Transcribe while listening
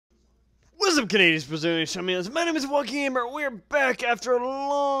up, Canadians, Brazilians, Champions? My name is Joaquin Gamer. We're back after a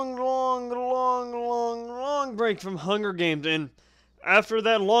long break from Hunger Games. And after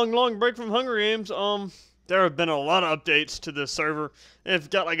that long break from Hunger Games, there have been a lot of updates to the server. They've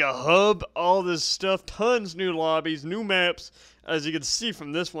got like a hub, all this stuff, tons new lobbies, new maps. As you can see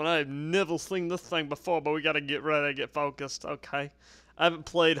from this one, I've never seen this thing before, but we gotta get ready, get focused, okay? I haven't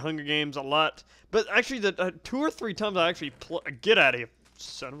played Hunger Games a lot, but actually the 2 or 3 times I actually get out of here,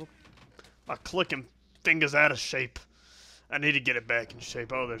 son of a... My clicking fingers out of shape. I need to get it back in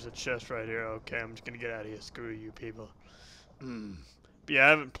shape. Oh, there's a chest right here. Okay, I'm just gonna get out of here. Screw you people. But yeah, I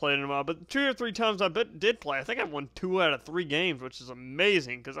haven't played in a while. But 2 or 3 times I did play. I think I won 2 out of 3 games, which is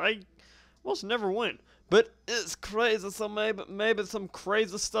amazing because I almost never win. But it's crazy. So maybe some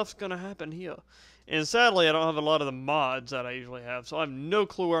crazy stuff's gonna happen here. And sadly, I don't have a lot of the mods that I usually have, so I have no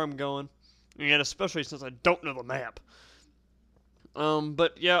clue where I'm going. And especially since I don't know the map.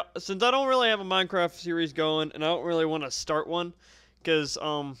 But yeah, since I don't really have a Minecraft series going, and I don't really want to start one, because,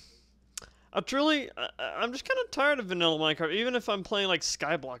 I'm just kind of tired of vanilla Minecraft. Even if I'm playing, like,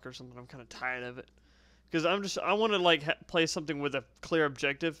 Skyblock or something, I'm kind of tired of it. Because I want to, like, play something with a clear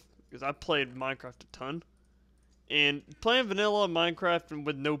objective, because I played Minecraft a ton. And playing vanilla Minecraft and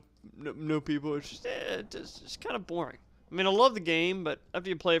with no people, it's just kind of boring. I mean, I love the game, but after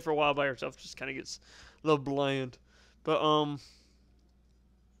you play it for a while by yourself, it just kind of gets a little bland. But,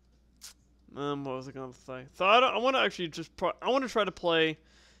 what was I gonna say? So I want to actually I want to try to play,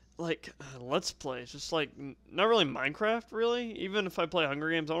 like, Let's Plays. Just, like, not really Minecraft, really. Even if I play Hunger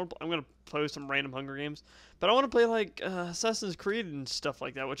Games, I'm gonna play some random Hunger Games. But I want to play, like, Assassin's Creed and stuff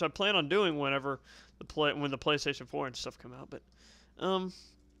like that, which I plan on doing whenever when the PlayStation 4 and stuff come out. But,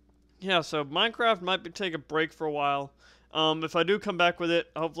 yeah, so Minecraft might take a break for a while. If I do come back with it,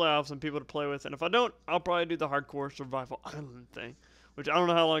 hopefully I'll have some people to play with. And if I don't, I'll probably do the hardcore survival island thing, which I don't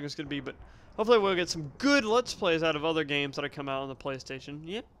know how long it's gonna be, but hopefully we'll get some good Let's Plays out of other games that come out on the PlayStation.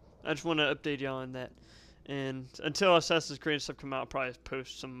 Yeah, I just want to update you on that. And until Assassin's Creed and stuff come out, I'll probably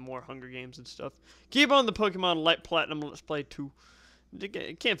post some more Hunger Games and stuff. Keep on the Pokemon Light Platinum Let's Play 2.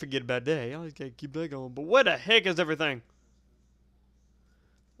 Can't forget about that. I always gotta keep that going. But what the heck is everything?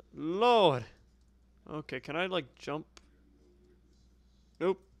 Lord. Okay, can I, like, jump?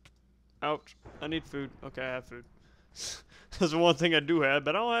 Nope. Ouch. I need food. Okay, I have food. That's the one thing I do have,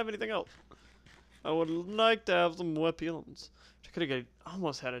 but I don't have anything else. I would like to have some weapons. I could have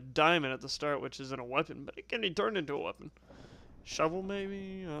almost had a diamond at the start, which isn't a weapon, but it can be turned into a weapon. Shovel,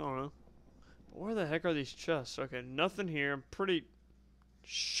 maybe? I don't know. But where the heck are these chests? Okay, nothing here. I'm pretty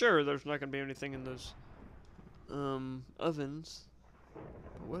sure there's not going to be anything in those ovens.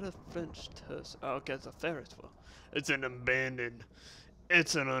 But what a French tusk. Oh, okay, it's a Ferris wheel. It's an abandoned.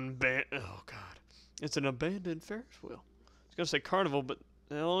 It's an oh, God. It's an abandoned Ferris wheel. I was going to say carnival, but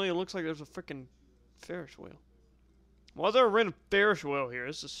it only looks like there's a freaking Ferris wheel. Why is there a random Ferris wheel here?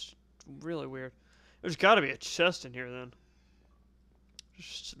 This is really weird. There's got to be a chest in here then.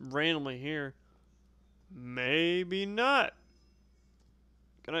 Just randomly here. Maybe not.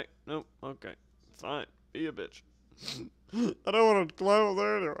 Can I? Nope. Okay. Fine. Be a bitch. I don't want to climb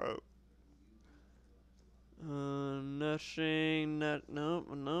there anyway. Nothing.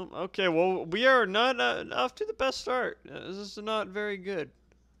 Nope. Okay, well, we are not off to the best start. This is not very good.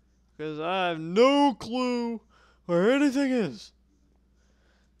 Because I have no clue where anything is.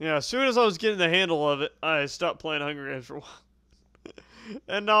 Yeah, as soon as I was getting the handle of it, I stopped playing Hunger Games for a while.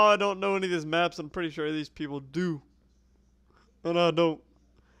 And now I don't know any of these maps. I'm pretty sure these people do. And I don't.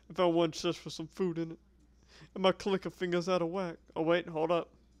 I found one chest for some food in it. And my clicker finger's out of whack. Oh, wait, hold up.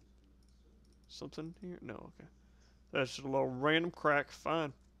 Something here? No, okay. That's just a little random crack.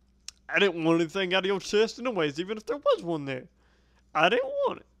 Fine. I didn't want anything out of your chest anyways, even if there was one there. I didn't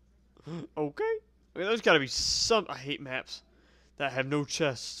want it. Okay. I mean, there's got to be some... I hate maps that have no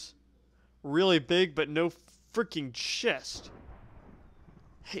chests. Really big, but no freaking chest.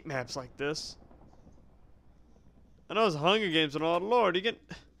 Hate maps like this. I know it's Hunger Games and all. Lord, you can...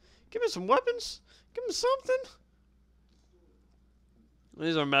 Give me some weapons? Give me something?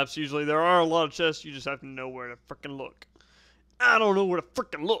 These are maps usually. There are a lot of chests. You just have to know where to frickin' look. I don't know where to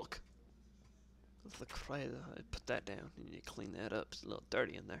frickin' look. That's the crazy. Put that down. You need to clean that up. It's a little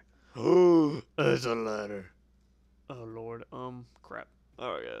dirty in there. Oh, there's a ladder. Oh, Lord. Crap.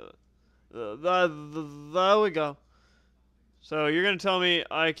 Alright. There we go. So, you're going to tell me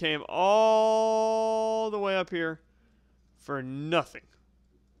I came all the way up here for nothing.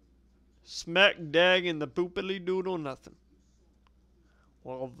 Smack dag in the boopily doodle nothing.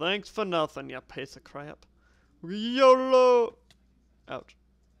 Well, thanks for nothing, you piece of crap. YOLO! Ouch.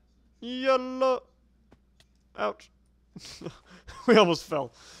 YOLO! Ouch. We almost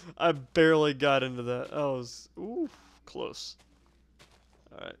fell. I barely got into that. I was, ooh, close.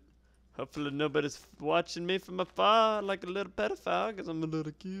 Alright. Hopefully nobody's watching me from afar like a little pedophile, because I'm a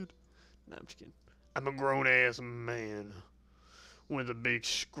little kid. No, I'm just kidding. I'm a grown-ass man with a big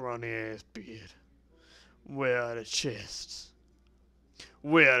scrawny-ass beard. Where are the chests?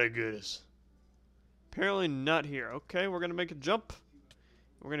 Where are the goodies? Apparently not here. Okay, we're gonna make a jump.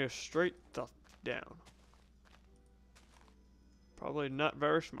 We're gonna go straight the down. Probably not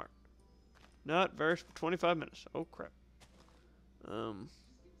very smart. Not very 25 minutes. Oh crap. Go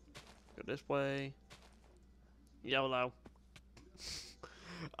this way. YOLO.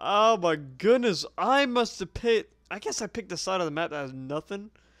 Oh my goodness. I must have picked. I guess I picked the side of the map that has nothing.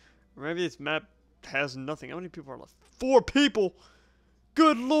 Or maybe this map has nothing. How many people are left? 4 people!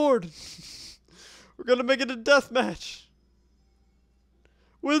 Good lord! We're gonna make it a death match.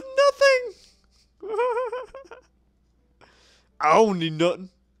 With nothing! I don't need nothing.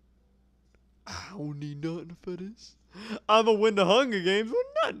 I don't need nothing for this. I'ma win the Hunger Games with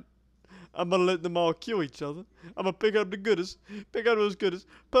nothing. I'ma let them all kill each other. I'ma pick up the goodies, pick up those goodies,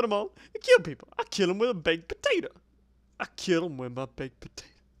 put them on, and kill people. I kill them with a baked potato. I kill them with my baked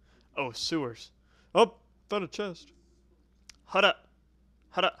potato. Oh, sewers. Oh, found a chest. Hut up.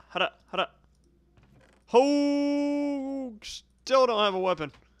 Hut up, hut up, hut up. Oh, still don't have a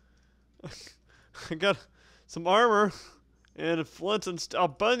weapon. I got some armor. And Flint and I'll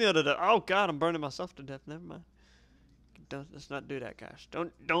burn you to death. Oh God, I'm burning myself to death. Never mind. Let's not do that, guys.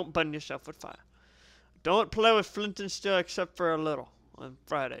 Don't burn yourself with fire. Don't play with flint and steel except for a little on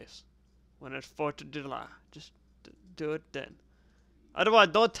Fridays, when it's 4th of July. Just do it then. Otherwise,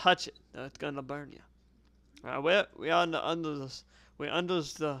 don't touch it. No, it's gonna burn you. All right, we are under the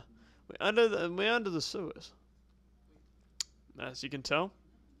sewers. As you can tell,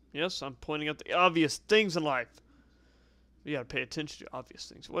 yes, I'm pointing out the obvious things in life. You gotta pay attention to obvious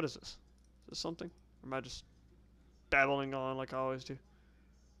things. What is this? Is this something? Or am I just babbling on like I always do?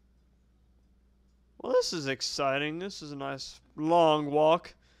 Well, this is exciting. This is a nice long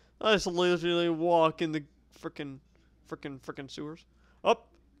walk. Nice leisurely walk in the frickin' sewers.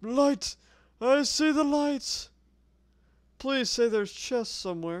 Up! Lights! I see the lights! Please say there's chests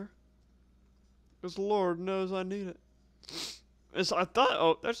somewhere. Because Lord knows I need it. I thought,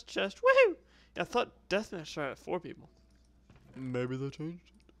 oh, there's a chest. Woohoo! I thought deathmatch started at 4 people. Maybe they changed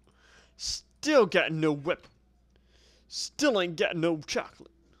it. Still got no weapon. Still ain't got no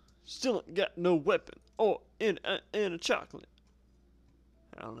chocolate. Still ain't got no weapon. Or in a chocolate.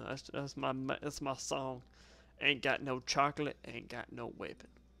 I don't know. That's my song. Ain't got no chocolate. Ain't got no weapon.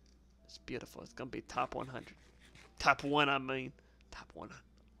 It's beautiful. It's gonna be top 100. Top 1, I mean. Top 100.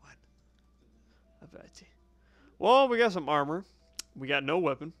 Well, we got some armor. We got no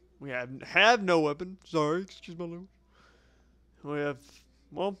weapon. We have no weapon. Sorry, excuse my language. We have,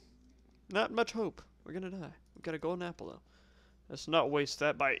 well, not much hope. We're gonna die. We got a golden apple though. Let's not waste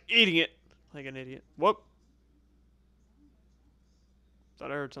that by eating it like an idiot. Whoop.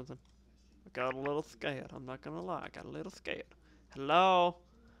 Thought I heard something. I got a little scared. I'm not gonna lie. I got a little scared. Hello?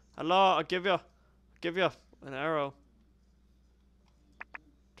 Hello? I'll give you an arrow.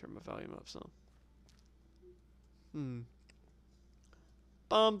 Turn my volume up some.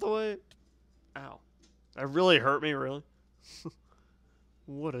 Bombed away. Ow. That really hurt me, really.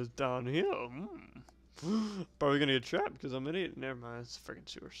 What is down here? Probably gonna get trapped because I'm an idiot. Never mind, it's a freaking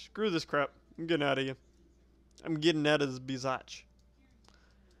sewer. Screw this crap. I'm getting out of here. I'm getting out of this bizatch.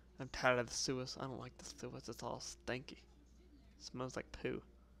 I'm tired of the sewers. I don't like the sewers. It's all stinky. It smells like poo.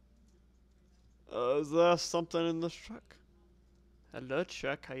 Is there something in this truck? Hello,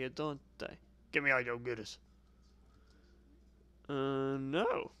 truck. How you doing today? Give me all your goodies.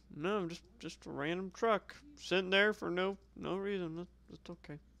 No. No, I'm just a random truck. Sitting there for no reason. That's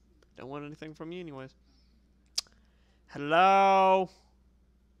okay. Don't want anything from you anyways. Hello?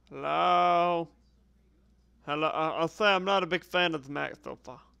 Hello? Hello? I'll say I'm not a big fan of the map so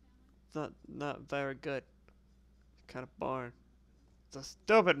far. It's not very good. It's kind of boring. It's a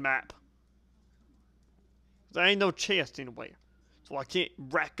stupid map. There ain't no chest anywhere. So I can't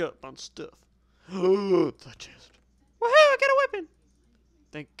rack up on stuff. The chest. Woohoo! I got a weapon!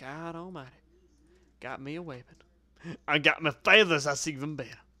 Thank God Almighty. Got me a weapon. I got my feathers, that's even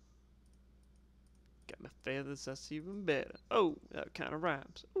better. Got my feathers, that's even better. Oh, that kind of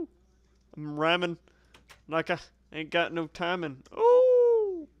rhymes. Ooh. I'm rhyming like I ain't got no timing.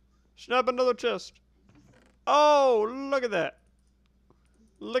 Oh! Snap another chest. Oh, look at that.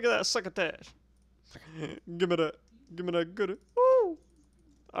 Look at that succotash. Give me that. Give me that goodie. Woo!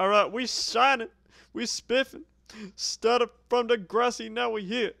 Alright, we shining. We spiffing. Started from the grassy, now we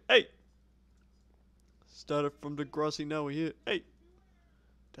here. Hey! Started from Degrassi, now we hit. Hey!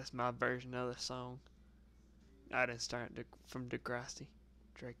 That's my version of the song. I didn't start from Degrassi.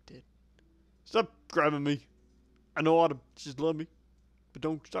 Drake did. Stop grabbing me. I know how to just love me. But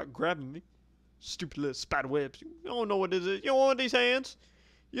don't start grabbing me. Stupid little spider webs. You don't know what this is. You don't want these hands.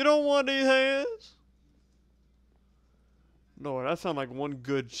 You don't want these hands. No, that sounded like one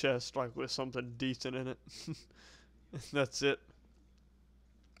good chest, like with something decent in it. That's it.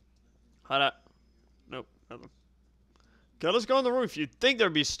 How that? Nope, nothing. Okay, let's go on the roof. You'd think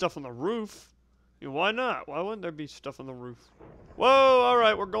there'd be stuff on the roof. I mean, why not? Why wouldn't there be stuff on the roof? Whoa,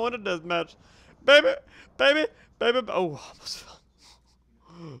 alright, we're going to deathmatch. Baby, baby, baby. Oh, almost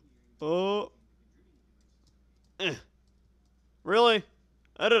fell. Oh. Really?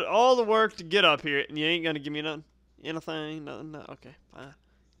 I did all the work to get up here, and you ain't gonna give me nothing? Anything? Nothing? No. Okay, fine.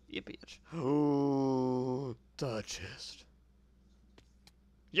 You bitch. Oh, the chest.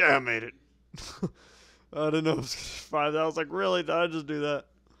 Yeah, I made it. I didn't know it was 5. I was like, really? Did I just do that?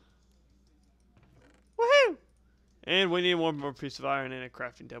 Woohoo! And we need one more piece of iron and a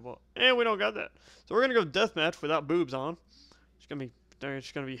crafting table. And we don't got that. So we're gonna go deathmatch without boobs on. They're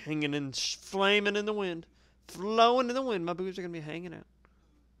just gonna be hanging in, flaming in the wind. Flowing in the wind. My boobs are gonna be hanging out.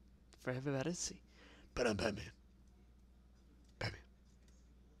 For everybody to see. But I'm Batman. Batman.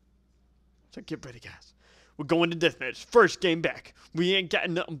 So get ready, guys. We're going to deathmatch. First game back. We ain't got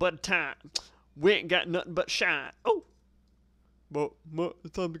nothing but time. We ain't got nothing but shine. Oh! But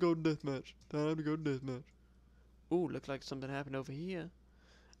it's time to go to deathmatch. Time to go to deathmatch. Ooh, looks like something happened over here.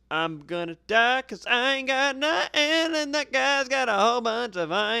 I'm gonna die 'cause I ain't got nothing, and that guy's got a whole bunch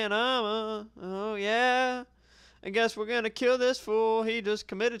of iron armor. Oh, yeah. I guess we're gonna kill this fool. He just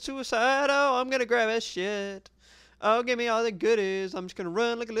committed suicide. Oh, I'm gonna grab his shit. Oh, give me all the goodies. I'm just gonna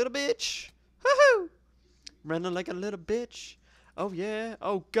run like a little bitch. Woohoo! Running like a little bitch. Oh, yeah.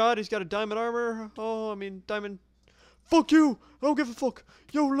 Oh, God, he's got a diamond armor. Oh, I mean, diamond. Fuck you! I don't give a fuck.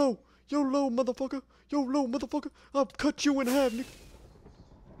 YOLO! YOLO, motherfucker! YOLO, motherfucker! I'll cut you in half, nigga.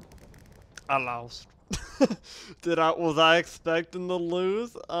 I lost. Was I expecting to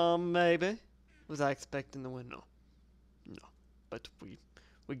lose? Maybe. Was I expecting to win? No. No. But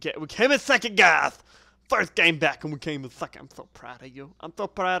we came in second, guys! First game back and we came in second. I'm so proud of you. I'm so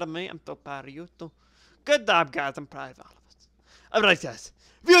proud of me. I'm so proud of you too. Good job, guys. I'm proud of all of us. Alright, guys.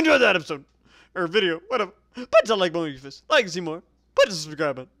 If you enjoyed that episode, or video, whatever, punch that like button with your fist. Like and see more. Punch the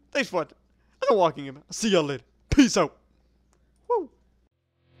subscribe button. Thanks for watching. I'm walking him. I'll see y'all later. Peace out. Woo.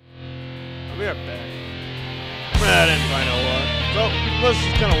 We are back. I didn't find a lot. So let's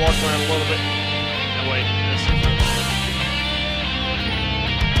just kind of walk around a little bit. And wait.